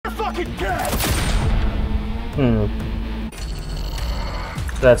fucking dead!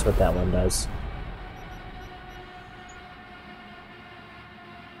 So that's what that one does.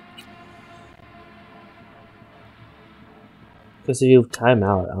 Because if you time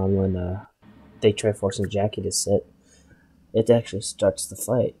out on when they try forcing Jackie to sit, it actually starts the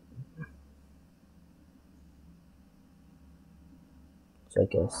fight. So I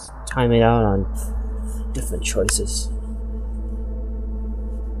guess time it out on different choices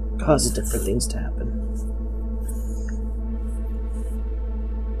causes different things to happen.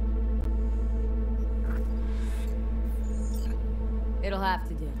 It'll have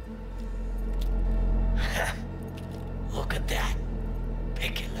to do. Look at that.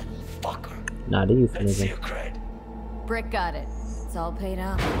 Picky little fucker. Not a Let's euphemism. see your cred. Brick got it. It's all paid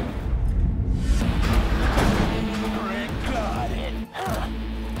out. Brick got it.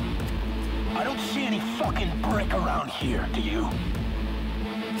 I don't see any fucking brick around here, do you?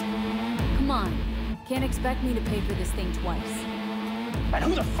 Come on. Can't expect me to pay for this thing twice. And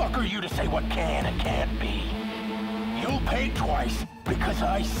who the fuck are you to say what can and can't be? You'll pay twice because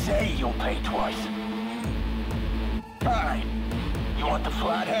I say you'll pay twice. Alright. You want the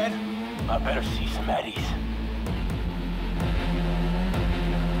flathead? I better see some eddies.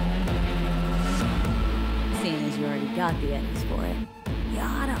 Seeing as you already got the eddies for it, you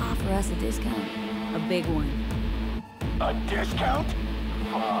ought to offer us a discount. A big one. A discount?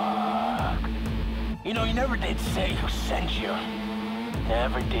 Fuck. You know, you never did say who sent you.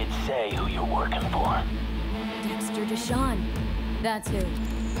 Never did say who you're working for. Dexter Deshawn. That's who.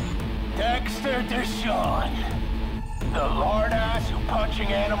 Dexter Deshawn. The lard ass who punching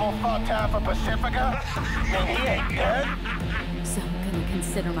animal fought town for Pacifica? And he ain't dead? So I'm gonna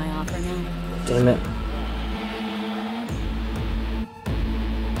consider my offer now. Damn it.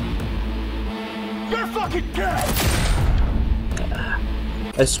 You're fucking dead!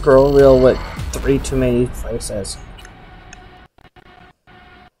 I scroll wheel with 3 too many places.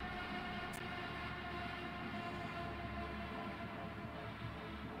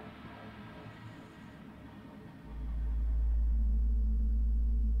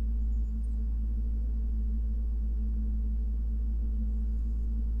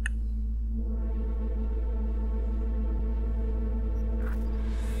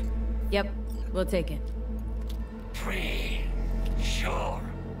 Yep, we'll take it. Free. Sure.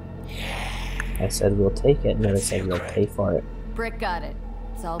 Yeah. I said we'll take it, never said we'll pay for it. Brick got it.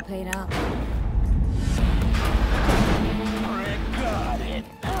 It's all paid out. Brick got it.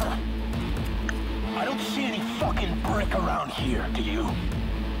 I don't see any fucking brick around here, do you?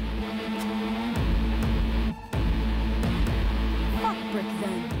 Fuck Brick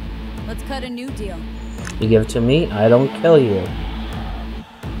then. Let's cut a new deal. You give it to me, I don't kill you.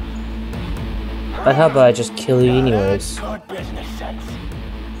 But how about I just kill you anyways? Good business sense.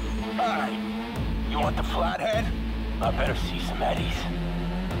 Alright. You want the flathead? I better see some eddies.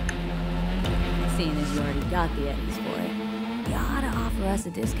 Seeing as you already got the eddies for it, you ought to offer us a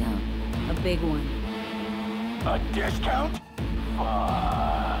discount. A big one. A discount?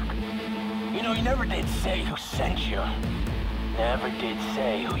 Fuck. You know, you never did say who sent you. Never did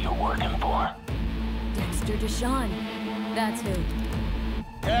say who you're working for. Dexter Deshawn. That's who.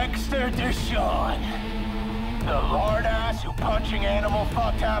 Dexter Deshawn. The lard ass who punching animal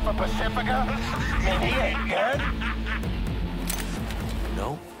fucked half of Pacifica? And he ain't dead?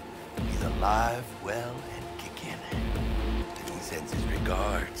 No, he's alive, well, and kicking. He sends his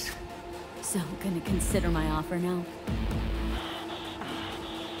regards. So I'm gonna consider my offer now.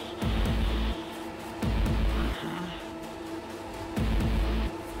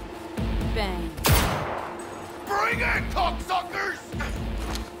 Bang. Bring it, cocksuckers!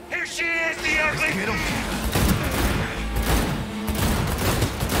 Here she is, the ugly! Get him!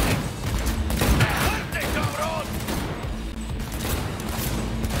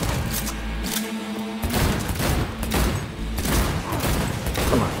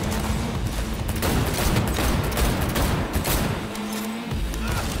 Come on.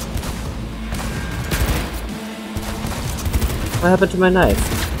 What happened to my knife?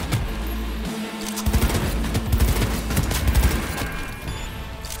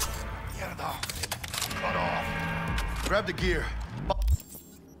 Grab the gear.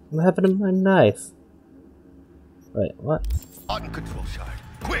 What happened to my knife? Wait, what? Button control shard.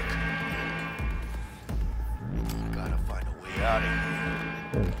 Quick! Gotta find a way out of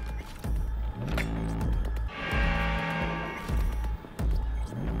here.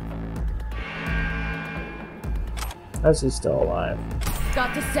 How's he still alive?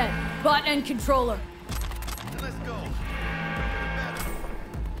 Got the set. Bot and controller. Let's go.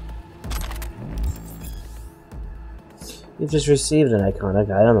 You've just received an iconic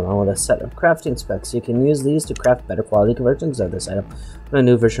item along with a set of crafting specs. You can use these to craft better quality versions of this item. When a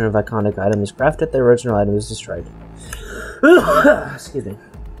new version of iconic item is crafted, the original item is destroyed. Excuse me.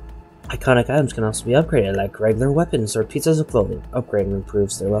 Iconic items can also be upgraded like regular weapons or pieces of clothing. Upgrading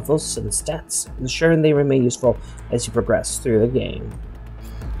improves their levels and stats, ensuring they remain useful as you progress through the game.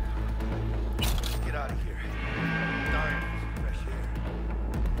 Get out of here. Darn, fresh air.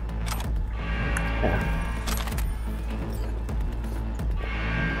 Yeah.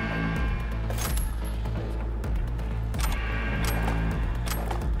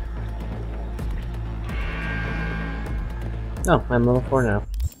 Oh, I'm level 4 now.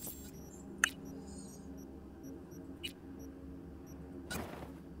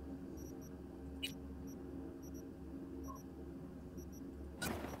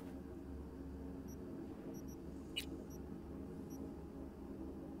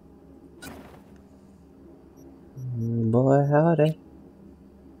 Boy, howdy.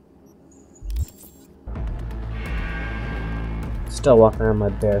 Still walking around my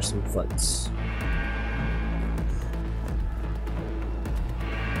baresome foots.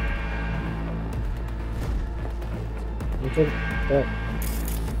 Okay, that.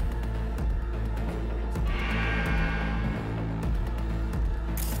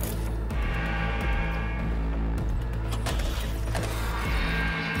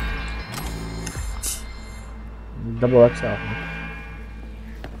 Double XL.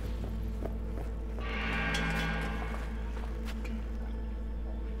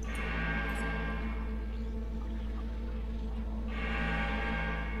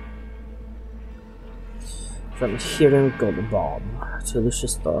 From here to Golden Bomb to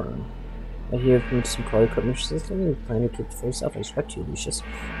Lucius Thorn. I hear from some quality equipment system. You plan to keep it for yourself. I respect you, Lucius.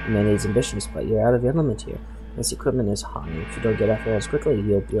 You may need ambitions, but you're out of your element here. This equipment is high. If you don't get off your ass quickly,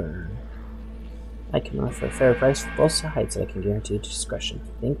 you'll burn. I can offer a fair price for both sides, and I can guarantee discretion.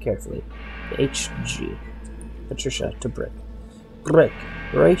 Think carefully. HG. Patricia to Brick. Brick.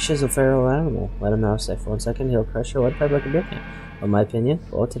 Raish is a feral animal. Let him out for 1 second, he'll crush your pipe like a beer can. In my opinion,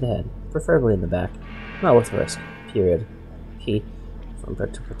 bullet to the head. Preferably in the back. Not worth the risk. Period. P. From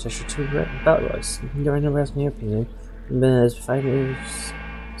Brick to Patricia to Brick. About Royce. During the rest, in your opinion, it's been 5 years,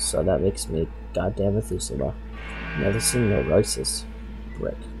 so that makes me goddamn Methuselah. Never seen no Royces.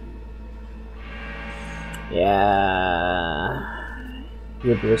 Brick. Yeah.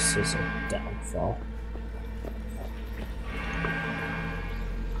 Hubris is a downfall.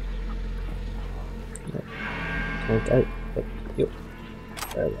 There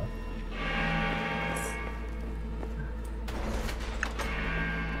we go.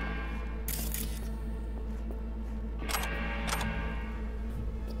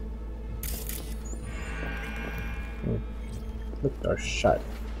 Look, door shut.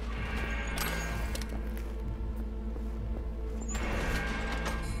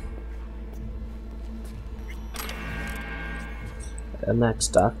 A max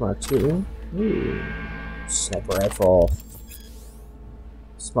stock Mark II. Ooh. Sniper rifle.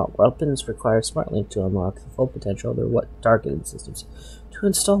 Smart weapons require Smart Link to unlock the full potential of their targeting systems. To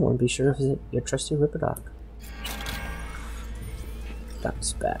install one, be sure to visit your trusty Ripperdoc.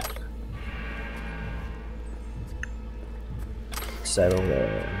 Bounce back.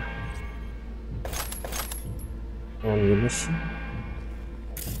 Cyberware. Ammunition.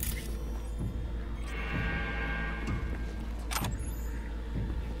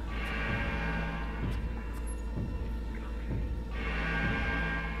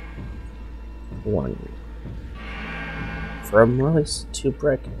 One. From Royce to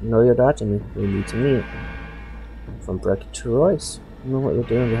Brick. Know you're dodging me. We need to meet. From Brick to Royce. You know what you're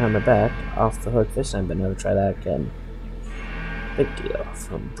doing behind my back. Off the hook this time, but never try that again. Big deal.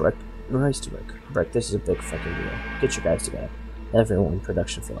 From Brick Royce to Brick. Brick, this is a big fucking deal. Get your guys together. Everyone,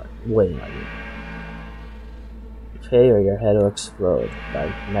 production floor. Waiting on you. Pay or your head will explode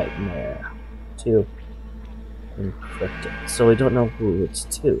by nightmare. 2. Encrypted. So we don't know who it's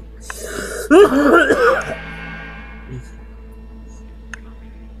to.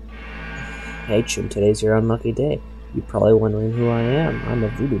 Hey Chum, today's your unlucky day. You're probably wondering who I am. I'm a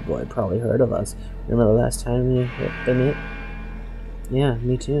voodoo boy, probably heard of us. Remember the last time you hit the net? Yeah,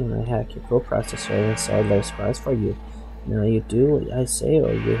 me too. I hacked your co-processor and installed a surprise for you. Now you do what I say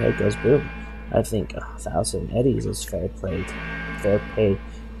or your head goes boom. I think 1,000 eddies is fair pay to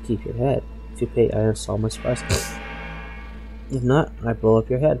keep your head. If you pay, I install my surprise. If not, I blow up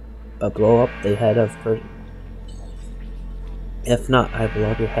your head. But blow up the head of If not, I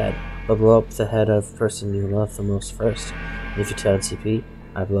blow up your head. But blow up the head of person you love the most first. And if you tell CP,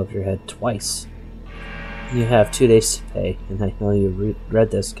 I blow up your head twice. You have 2 days to pay, and I know you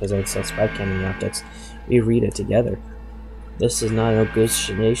read this because I installed spy cannon optics. We read it together. This is not a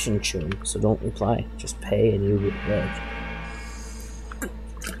negotiation chum, so don't reply. Just pay and you live.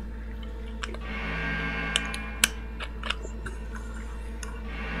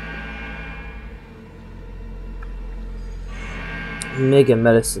 Mega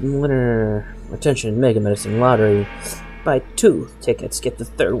Medicine winner. Attention, Mega Medicine Lottery. Buy 2 tickets, get the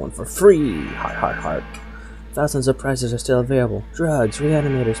 3rd one for free. Heart, heart, heart. Thousands of prizes are still available. Drugs,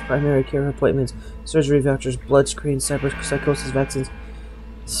 reanimators, primary care appointments, surgery vouchers, blood screens, cyberpsychosis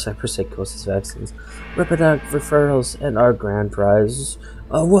vaccines, reproductive referrals, and our grand prize,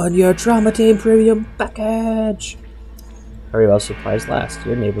 a 1-year Trauma Team Premium Package. Hurry while supplies last.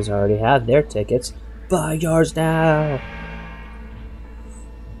 Your neighbors already have their tickets. Buy yours now.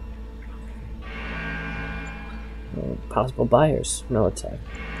 Possible buyers. Militech.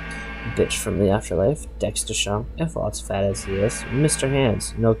 Bitch from the afterlife. Dexter Shaw. F all as fat as he is. Mr.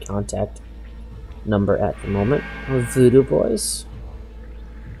 Hands. No contact number at the moment. Voodoo Boys.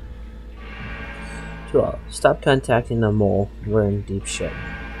 12. Stop contacting the mole. We're in deep shit.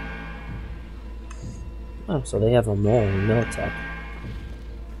 Oh, so they have a mole in Militech.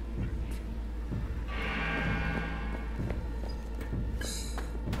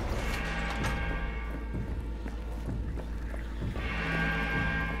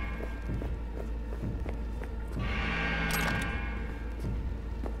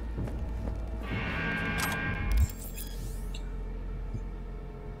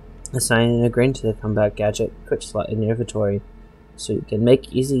 Assigning an agreement to the combat gadget quick slot in your inventory so you can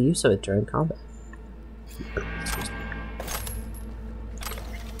make easy use of it during combat.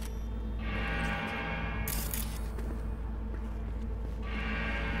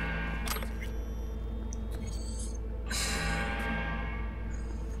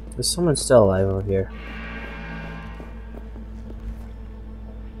 There's someone still alive over here.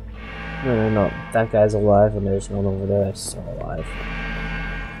 No, that guy's alive and there's one over there that's still alive.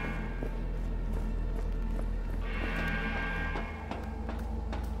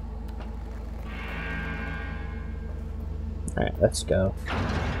 Alright, let's go.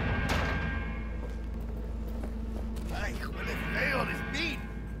 Like, when it failed, it's meat.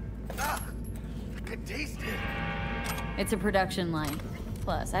 Ah, I could taste it. It's a production line.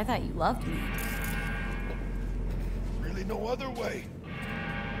 Plus, I thought you loved me. Really no other way.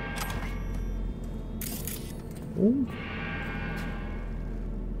 Ooh.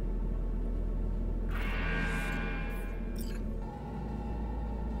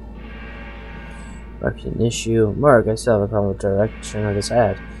 Marketing issue. Mark, I still have a problem with the direction of this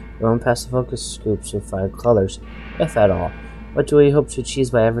ad. We won't pass the focus scoops with 5 colors, if at all. What do we hope to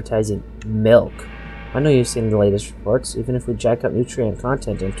achieve by advertising milk? I know you've seen the latest reports. Even if we jack up nutrient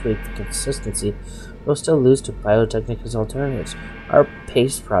content and tweak the consistency, we'll still lose to biotechnical alternatives. Our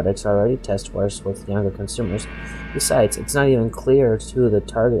paste products are already test worse with younger consumers. Besides, it's not even clear who the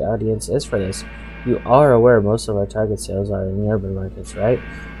target audience is for this. You are aware most of our target sales are in the urban markets, right?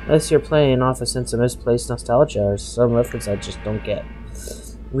 Unless you're playing off a sense of misplaced nostalgia or some reference I just don't get.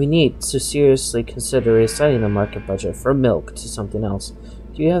 We need to seriously consider reassigning the market budget for milk to something else.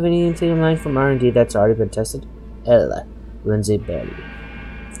 Do you have anything in mind from R&D that's already been tested? Ella. Lindsay Bailey.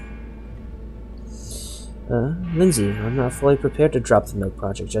 Lindsay, I'm not fully prepared to drop the milk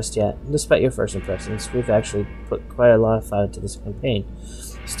project just yet. Despite your first impressions, we've actually put quite a lot of thought into this campaign.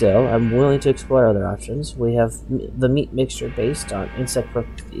 Still, I'm willing to explore other options. We have the meat mixture based on insect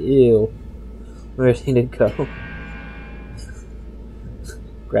Ew. Ready to go.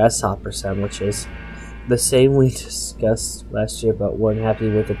 Grasshopper sandwiches. The same we discussed last year, but weren't happy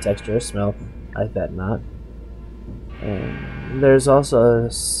with the texture or smell. I bet not. There's also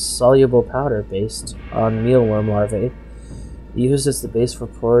a soluble powder based on mealworm larvae, used as the base for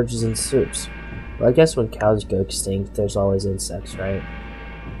porridges and soups. Well, I guess when cows go extinct, there's always insects, right?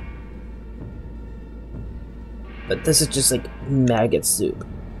 But this is just like maggot soup.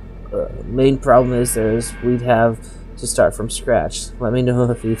 Main problem is we'd have to start from scratch. Let me know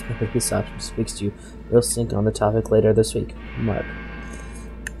if either of these options speaks to you. We'll sync on the topic later this week. Mark.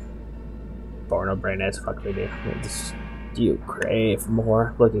 Borno Brainheads, fuck me, do you crave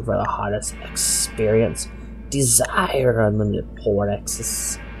more? Looking for the hottest experience? Desire unlimited porn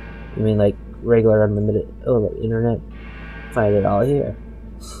access? You mean like regular unlimited internet? Find it all here.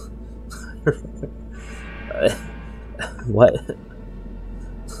 What?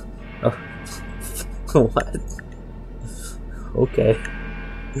 Oh. What? Okay.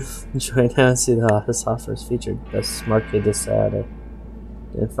 Enjoy now, see the hottest offers featured. Best market this Saturday.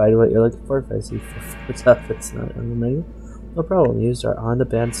 And find what you're looking for. If I see stuff that's not on the menu, no problem. Use our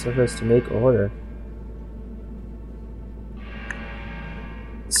on-demand service to make order.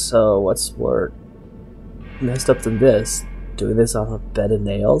 So, what's more messed up than this? doing this on a bed of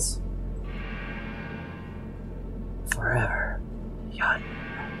nails? Forever. Yawn.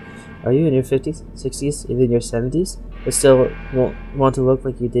 Are you in your 50s, 60s, even your 70s, but still won't want to look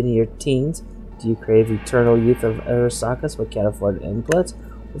like you did in your teens? Do you crave eternal youth of Aristochus but can't afford implants?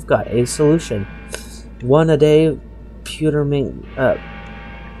 We've got a solution. 1 a day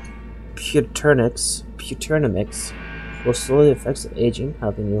Puternomics will slowly affect aging,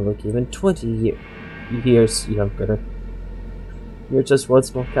 helping you look even 20 years younger. You're just one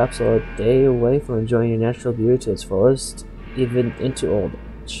small capsule a day away from enjoying your natural beauty to its fullest, even into old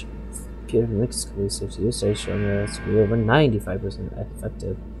age. Puternomics exclusive to you studies showing us to be over 95%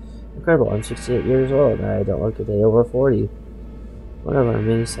 effective. Incredible, I'm 68 years old and I don't look a day over 40. One of our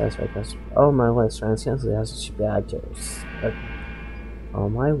many satisfied customers. Oh, my wife's friends cancelled the house and she bagged hers. Oh,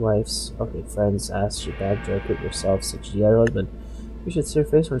 my wife's friends asked she bagged her. Put yourself, said she had a husband. You should see her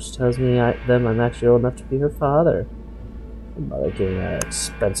face when she tells me I'm actually old enough to be her father. Her mother gave me an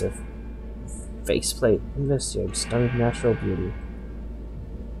expensive faceplate. Invest in stunning natural beauty.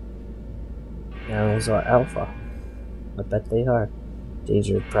 Animals are alpha. I bet they are.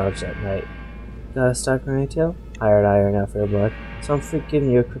 Danger prowls at night. Got a stock on your tail? Hired iron out for your blood. So I'm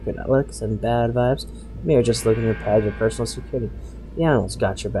giving you crooked licks and bad vibes. Me are just looking to pad your personal security. The animals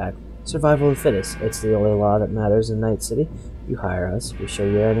got your back. Survival of the fittest. It's the only law that matters in Night City. You hire us. We show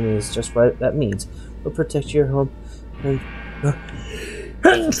your enemies just what that means. We'll protect your home and...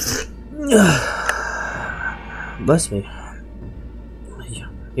 Bless me.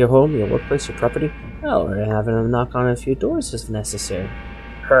 Your home, your workplace, your property? Oh, we're having them knock on a few doors if necessary.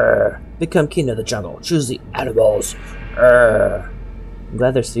 Become king of the jungle. Choose the animals. I'm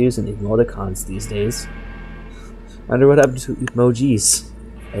glad they're still using emoticons these days. I wonder what happened to emojis.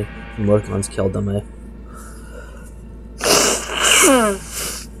 Hey, emoticons killed them, eh?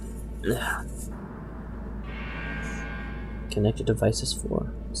 Connected devices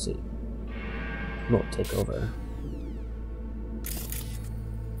 4. Let's see. Remote takeover.